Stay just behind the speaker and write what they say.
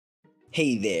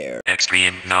Hey there.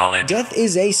 Extreme knowledge. Death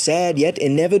is a sad yet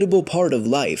inevitable part of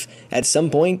life. At some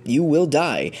point, you will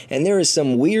die, and there is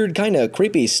some weird, kinda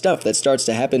creepy stuff that starts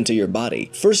to happen to your body.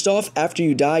 First off, after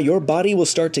you die, your body will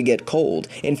start to get cold.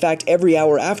 In fact, every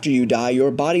hour after you die,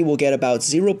 your body will get about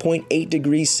 0.8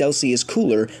 degrees Celsius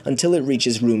cooler until it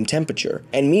reaches room temperature.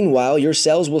 And meanwhile, your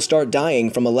cells will start dying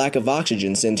from a lack of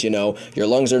oxygen since, your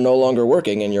lungs are no longer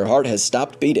working and your heart has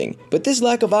stopped beating. But this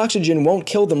lack of oxygen won't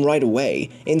kill them right away.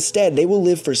 Instead, they will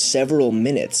live for several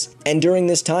minutes. And during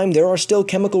this time, there are still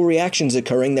chemical reactions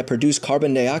occurring that produce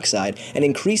carbon dioxide and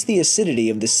increase the acidity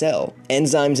of the cell.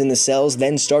 Enzymes in the cells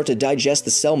then start to digest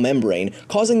the cell membrane,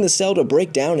 causing the cell to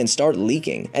break down and start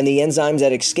leaking. And the enzymes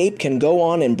that escape can go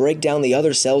on and break down the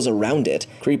other cells around it.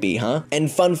 Creepy, huh?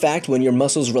 And fun fact, when your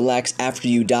muscles relax after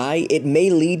you die, it may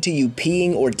lead to you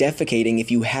peeing or defecating if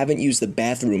you haven't used the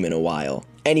bathroom in a while.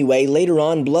 Anyway, later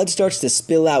on, blood starts to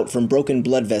spill out from broken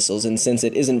blood vessels, and since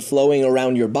it isn't flowing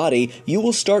around your body, you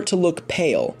will start to look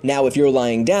pale. Now, if you're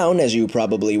lying down, as you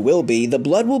probably will be, the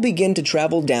blood will begin to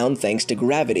travel down thanks to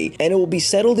gravity, and it will be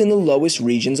settled in the lowest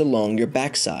regions along your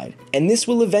backside. And this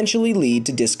will eventually lead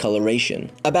to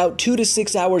discoloration. About 2 to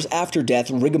 6 hours after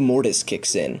death, rigor mortis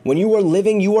kicks in. When you are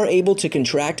living, you are able to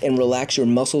contract and relax your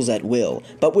muscles at will.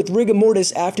 But with rigor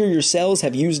mortis, after your cells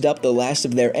have used up the last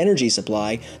of their energy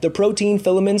supply, the protein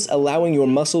filaments allowing your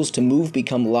muscles to move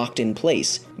become locked in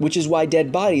place, which is why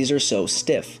dead bodies are so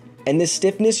stiff. And this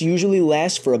stiffness usually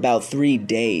lasts for about 3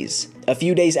 days. A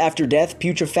few days after death,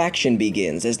 putrefaction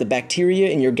begins, as the bacteria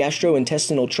in your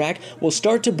gastrointestinal tract will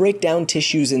start to break down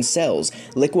tissues and cells,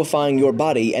 liquefying your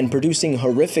body and producing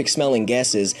horrific smelling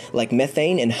gases like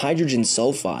methane and hydrogen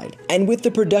sulfide. And with the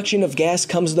production of gas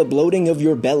comes the bloating of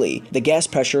your belly. The gas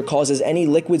pressure causes any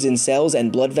liquids in cells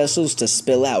and blood vessels to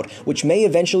spill out, which may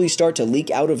eventually start to leak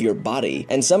out of your body.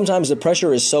 And sometimes the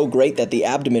pressure is so great that the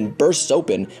abdomen bursts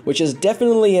open, which is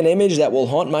definitely an image that will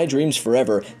haunt my dreams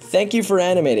forever. Thank you for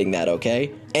animating that,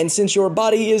 okay? And since your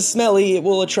body is smelly, it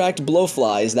will attract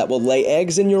blowflies that will lay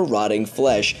eggs in your rotting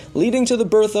flesh, leading to the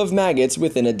birth of maggots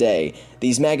within a day.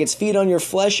 These maggots feed on your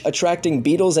flesh, attracting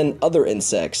beetles and other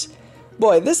insects.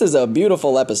 Boy, this is a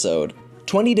beautiful episode.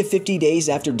 20 to 50 days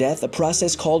after death, a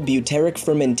process called butyric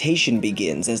fermentation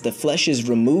begins as the flesh is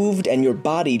removed and your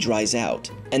body dries out,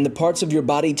 and the parts of your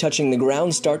body touching the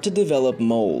ground start to develop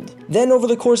mold. Then over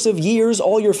the course of years,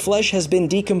 all your flesh has been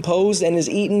decomposed and is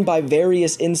eaten by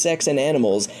various insects and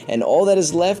animals, and all that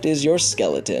is left is your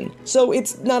skeleton. So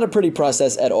it's not a pretty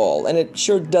process at all, and it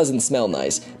sure doesn't smell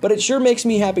nice, but it sure makes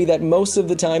me happy that most of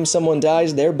the time someone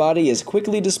dies, their body is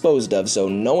quickly disposed of, so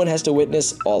no one has to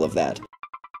witness all of that.